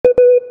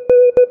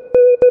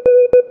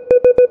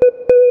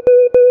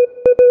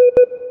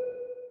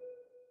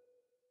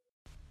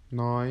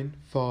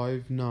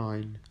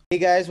959. Hey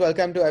guys,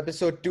 welcome to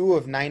episode 2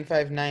 of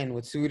 959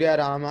 with Surya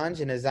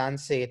Ramanj and Azan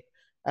Seth.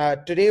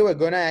 Today we're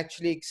going to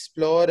actually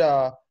explore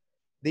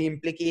the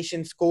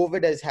implications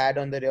COVID has had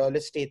on the real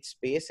estate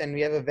space, and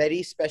we have a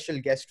very special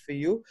guest for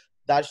you,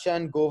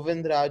 Darshan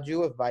Govind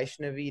Raju of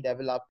Vaishnavi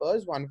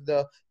Developers, one of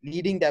the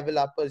leading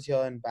developers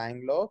here in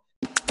Bangalore.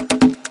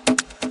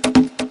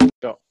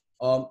 Sure.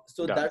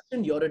 So Done.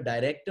 Darshan, you're a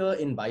director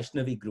in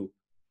Vaishnavi Group.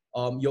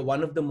 You're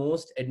one of the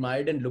most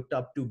admired and looked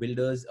up to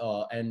builders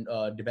and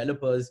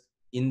developers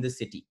in the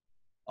city.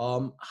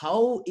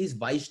 How is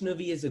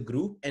Vaishnavi as a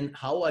group, and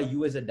how are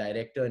you as a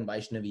director in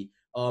Vaishnavi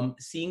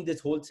seeing this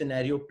whole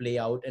scenario play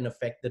out and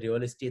affect the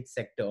real estate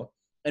sector?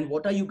 And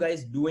what are you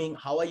guys doing?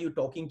 How are you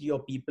talking to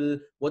your people?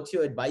 What's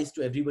your advice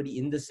to everybody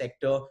in the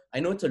sector? I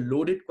know it's a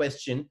loaded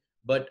question,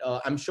 but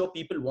I'm sure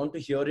people want to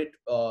hear it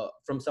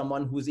from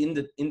someone who's in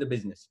the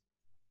business.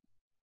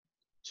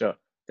 Sure.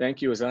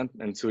 Thank you, Azan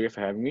and Surya,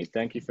 for having me.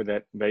 Thank you for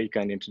that very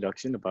kind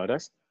introduction about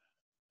us.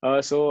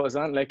 So,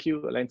 Azan, like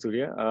you, like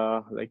Surya,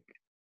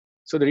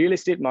 so the real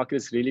estate market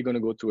is really going to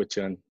go through a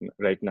churn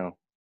right now.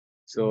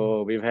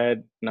 So we've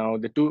had now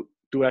the two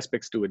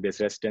aspects to it. There's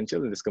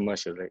residential and there's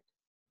commercial, right?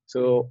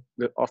 So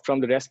from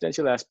the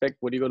residential aspect,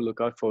 what you got to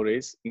look out for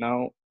is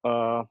now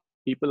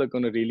people are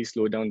going to really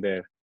slow down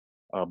their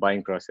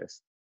buying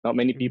process. Not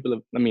many people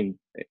have,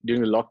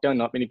 during the lockdown,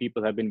 not many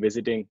people have been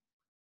visiting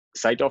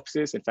site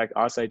offices. In fact,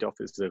 our site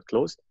offices are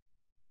closed.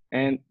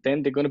 And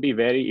then they're going to be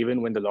wary even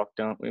when the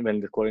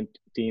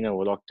quarantine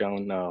or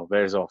lockdown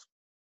wears off.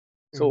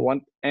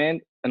 So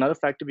another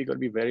factor we got to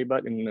be wary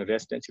about in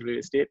residential real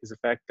estate is the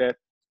fact that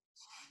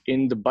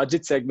in the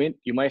budget segment,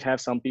 you might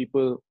have some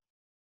people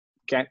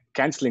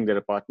canceling their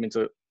apartments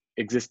or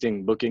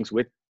existing bookings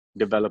with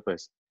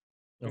developers.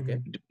 Okay.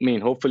 I mean,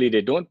 hopefully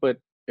they don't, but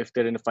if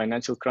they're in a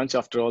financial crunch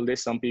after all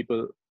this, some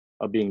people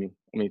are being,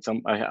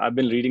 I've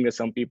been reading that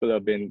some people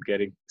have been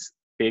getting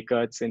pay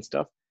cuts and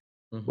stuff.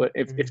 But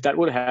if that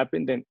would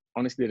happen, then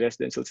honestly, the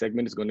residential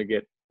segment is going to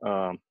get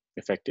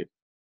affected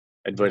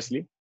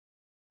adversely.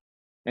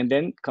 And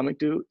then coming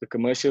to the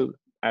commercial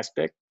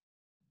aspect,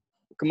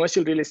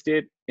 commercial real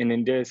estate in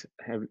India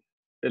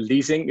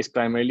leasing is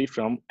primarily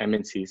from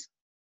MNCs.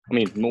 I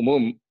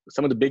mean,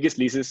 some of the biggest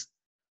leases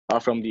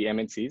are from the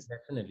MNCs.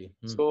 Definitely.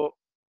 So,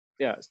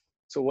 yeah.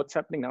 So what's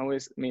happening now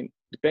is,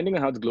 depending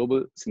on how the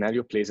global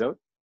scenario plays out,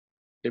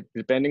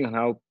 depending on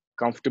how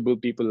comfortable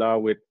people are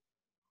with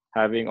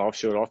having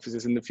offshore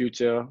offices in the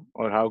future,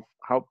 or how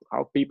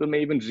people may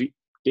even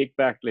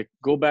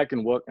go back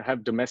and work,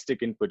 have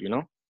domestic input,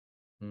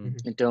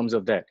 in terms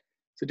of that.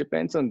 So it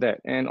depends on that.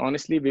 And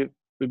honestly,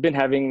 we've been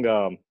having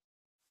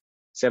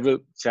several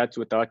chats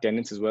with our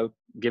tenants as well,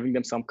 giving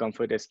them some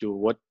comfort as to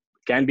what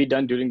can be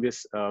done during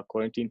this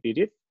quarantine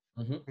period.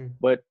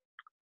 But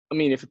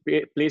if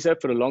it plays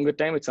out for a longer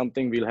time, it's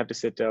something we'll have to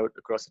sit out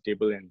across the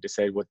table and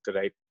decide what the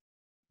right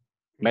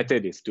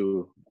method is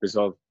to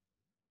resolve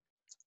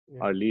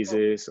our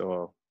leases,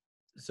 or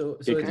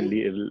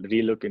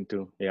relook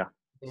into.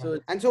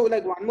 So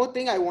like one more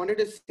thing I wanted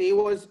to say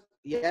was,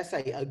 yes, I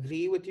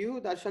agree with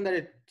you, Darshan, that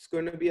it's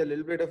going to be a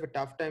little bit of a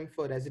tough time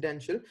for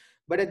residential,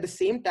 but at the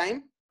same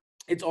time,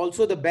 it's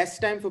also the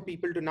best time for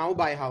people to now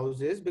buy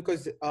houses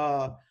because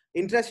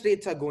interest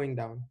rates are going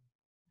down,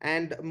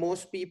 and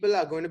most people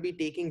are going to be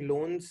taking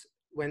loans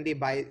when they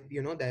buy,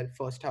 their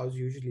first house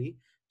usually.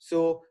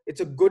 So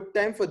it's a good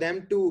time for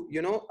them to,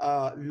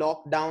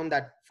 lock down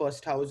that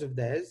first house of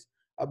theirs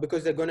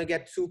because they're going to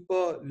get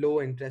super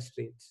low interest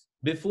rates.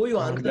 Before you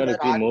answer that,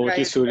 agree more with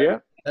you,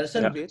 Surya.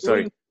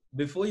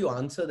 Before you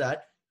answer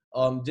that,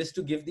 just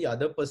to give the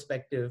other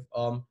perspective,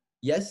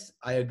 yes,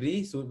 I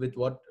agree with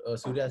what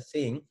Surya is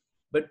saying,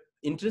 but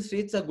interest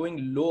rates are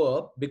going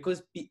lower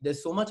because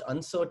there's so much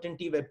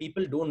uncertainty where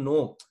people don't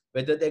know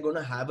whether they're going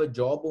to have a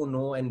job or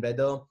no, and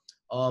whether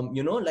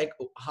like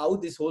how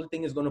this whole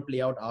thing is going to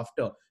play out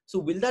after. So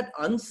will that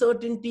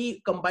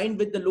uncertainty combined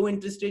with the low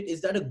interest rate,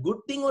 is that a good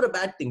thing or a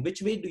bad thing?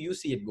 Which way do you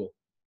see it go?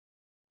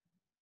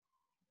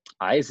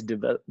 I, as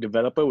a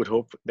developer, would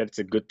hope that it's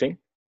a good thing,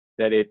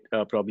 that it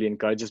probably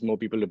encourages more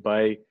people to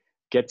buy,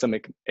 get some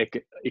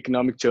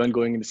economic churn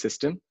going in the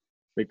system,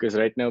 because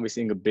right now we're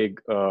seeing a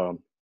big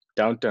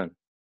downturn.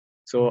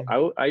 So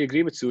I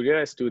agree with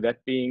Surya as to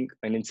that being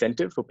an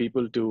incentive for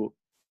people to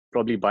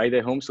probably buy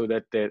their home so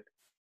that their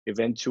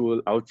eventual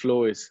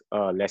outflow is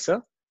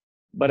lesser.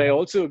 But I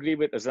also agree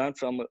with Azan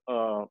from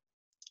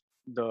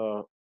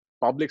the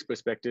public's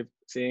perspective,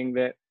 saying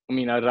that,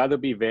 I'd rather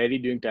be wary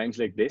during times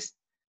like this.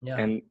 Yeah.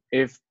 And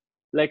if,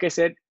 like I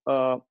said,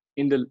 I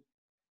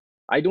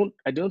don't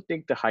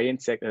think the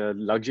high-end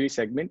luxury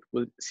segment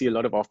will see a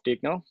lot of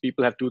offtake now.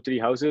 People have 2-3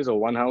 houses or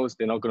one house.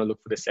 They're not going to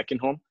look for the second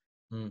home,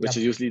 which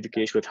is usually the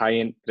case with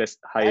high-end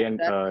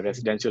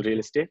residential real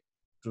estate.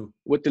 True.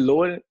 With the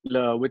lower,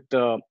 with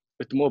the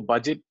more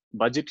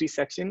budgetary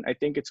section, I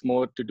think it's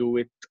more to do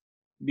with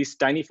these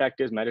tiny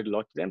factors matter a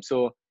lot to them.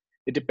 So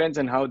it depends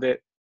on how their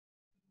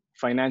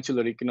financial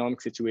or economic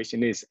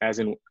situation is, as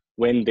in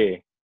when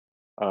they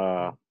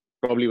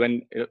probably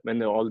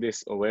when all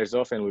this wears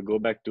off and we go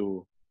back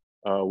to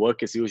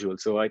work as usual.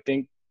 So I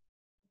think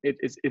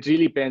it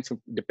really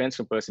depends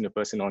from person to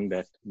person on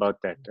that, about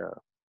that.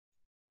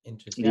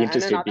 Interesting. The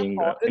interest rate being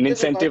an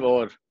incentive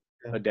or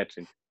a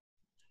deterrent.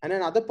 And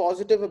another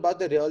positive about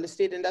the real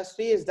estate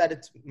industry is that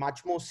it's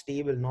much more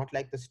stable, not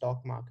like the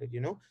stock market,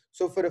 you know.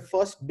 So for a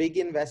first big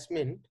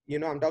investment, you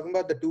know, I'm talking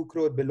about the 2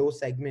 crore below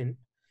segment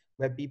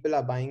where people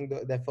are buying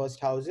their first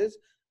houses.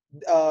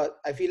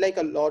 I feel like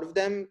a lot of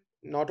them,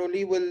 not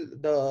only will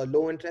the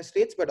low interest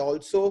rates, but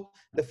also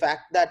the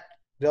fact that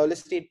real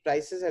estate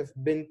prices have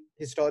been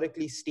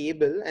historically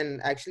stable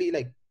and actually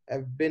like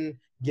have been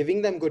giving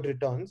them good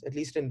returns, at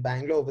least in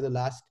Bangalore over the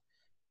last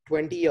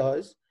 20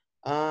 years,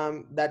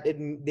 that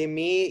they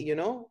may, you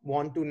know,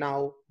 want to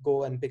now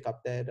go and pick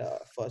up their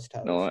first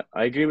house. No,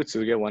 I agree with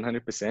Surya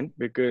 100%,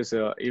 because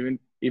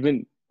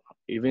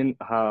even taking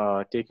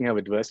how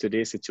adverse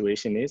today's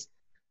situation is,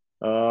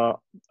 I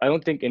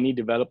don't think any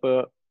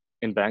developer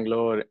in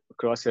Bangalore or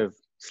across have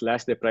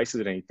slashed their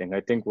prices or anything.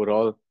 I think we're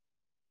all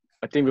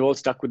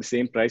stuck with the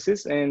same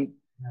prices, and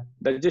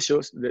that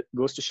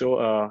goes to show.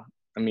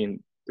 I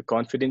mean, the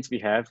confidence we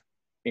have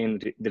in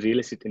the real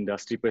estate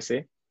industry per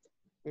se.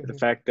 The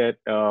fact that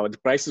the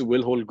prices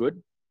will hold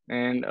good,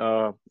 and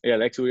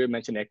like Surya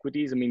mentioned,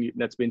 equities. I mean,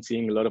 that's been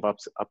seeing a lot of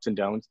ups and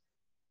downs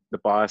the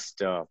past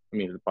 4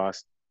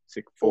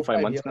 or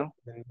 5 months now.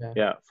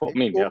 Yeah, 4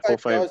 or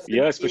 5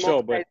 years for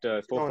sure, but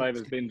 4 or 5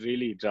 has been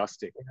really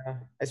drastic. Yeah.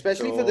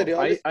 Especially for the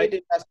real estate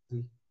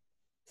industry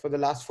for the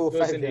last 4 or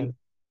 5 years.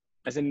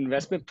 As an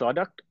investment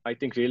product, I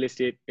think real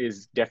estate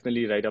is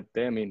definitely right up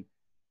there. I mean,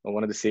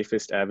 one of the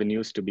safest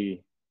avenues to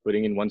be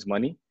putting in one's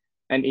money.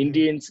 And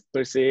Indians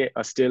per se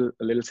are still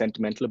a little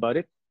sentimental about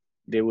it.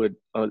 They would,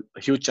 a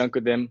huge chunk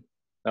of them,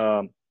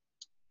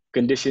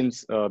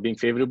 conditions being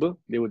favorable,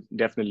 they would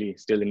definitely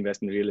still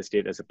invest in real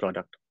estate as a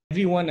product.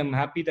 I'm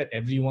happy that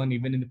everyone,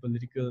 even in the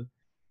political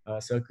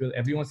circle,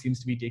 everyone seems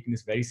to be taking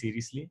this very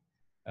seriously.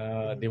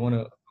 They want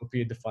to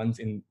appropriate the funds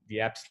in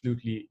the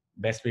absolutely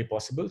best way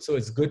possible. So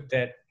it's good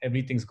that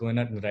everything's going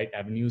out in the right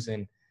avenues,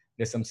 and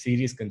there's some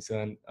serious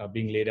concern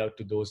being laid out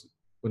to those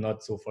who are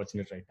not so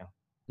fortunate right now.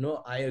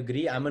 No, I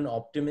agree. I'm an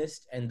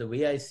optimist, and the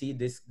way I see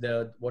this,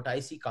 what I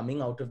see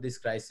coming out of this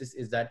crisis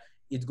is that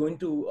it's going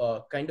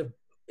to kind of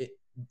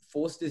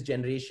force this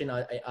generation,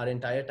 our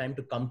entire time,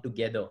 to come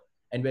together,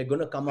 and we're going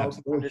to come out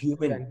more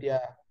human,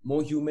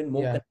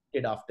 more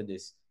connected after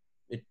this.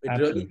 It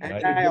really.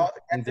 And I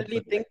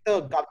definitely think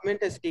the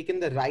government has taken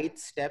the right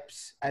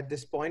steps at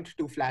this point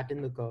to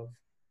flatten the curve.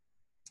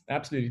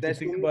 Absolutely.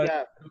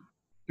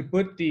 To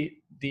put the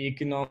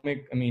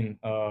economic,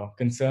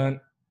 concern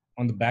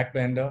on the back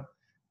burner,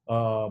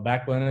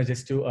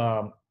 just to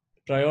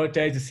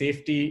prioritize the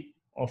safety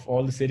of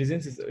all the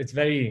citizens. It's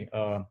very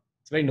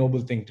noble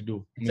thing to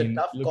do.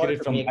 Look at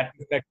it from that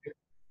perspective.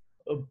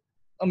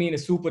 A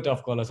super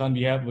tough call, Hassan.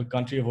 We have a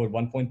country of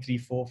about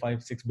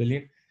 1.3456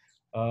 billion.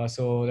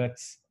 So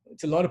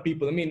it's a lot of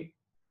people.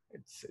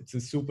 It's a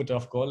super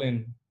tough call,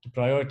 and to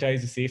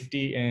prioritize the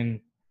safety and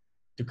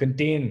to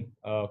contain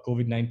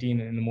COVID-19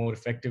 in a more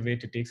effective way,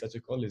 to take such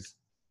a call is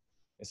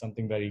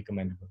something very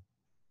commendable.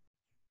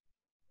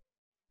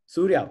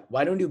 Surya,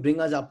 why don't you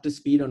bring us up to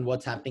speed on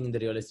what's happening in the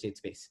real estate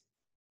space?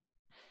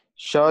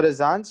 Sure,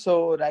 Azan.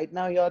 So right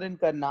now here in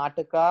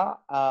Karnataka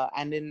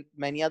and in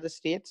many other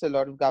states, a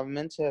lot of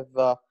governments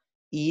have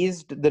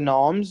eased the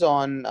norms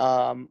on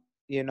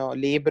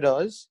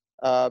laborers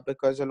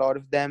because a lot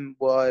of them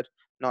were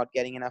not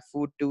getting enough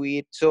food to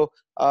eat. So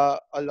a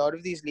lot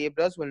of these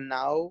laborers will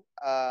now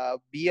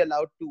be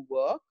allowed to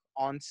work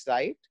on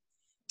site,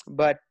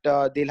 but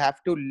they'll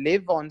have to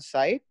live on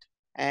site,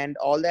 and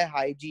all their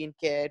hygiene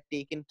care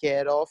taken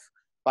care of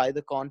by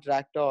the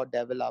contractor or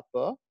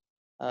developer.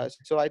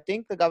 So I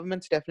think the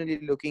government's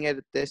definitely looking at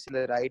this in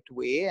the right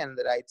way and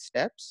the right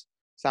steps.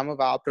 Some of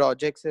our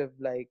projects have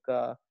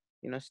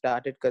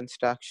started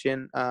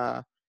construction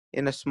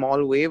in a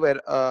small way,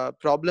 where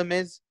problem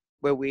is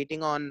we're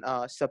waiting on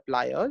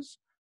suppliers.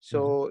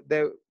 So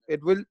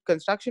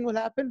construction will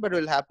happen, but it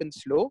will happen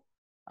slow.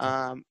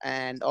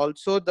 And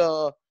also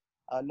the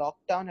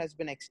lockdown has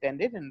been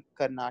extended in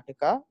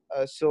Karnataka.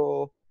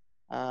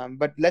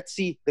 But let's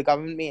see, the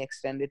government may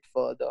extend it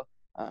further.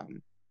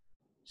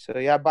 So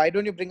yeah, why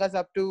don't you bring us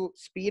up to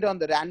speed on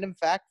the random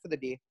fact for the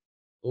day?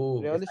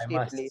 Oh, real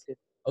estate related.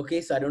 Okay,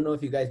 so I don't know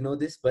if you guys know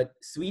this, but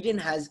Sweden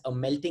has a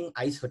melting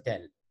ice hotel.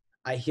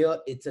 I hear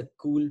it's a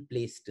cool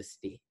place to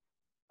stay.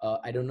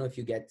 I don't know if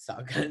you get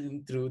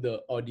sarcasm through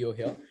the audio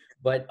here,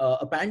 but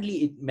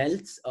apparently it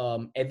melts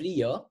every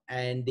year,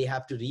 and they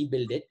have to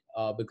rebuild it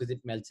because it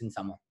melts in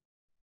summer.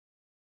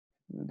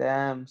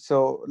 Damn.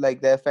 So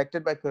like they're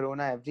affected by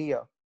Corona every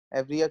year.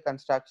 Every year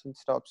construction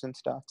stops and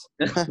starts.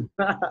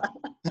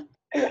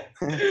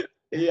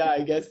 Yeah,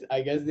 I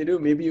guess they do.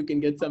 Maybe you can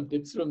get some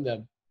tips from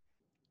them.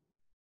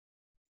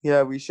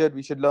 Yeah, we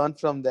should learn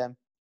from them.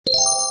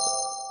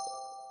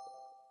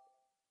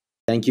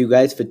 Thank you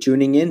guys for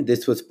tuning in.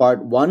 This was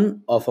part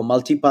 1 of a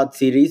multi-part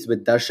series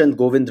with Darshan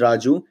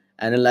Govindraju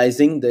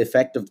analyzing the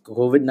effect of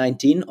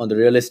COVID-19 on the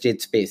real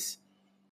estate space.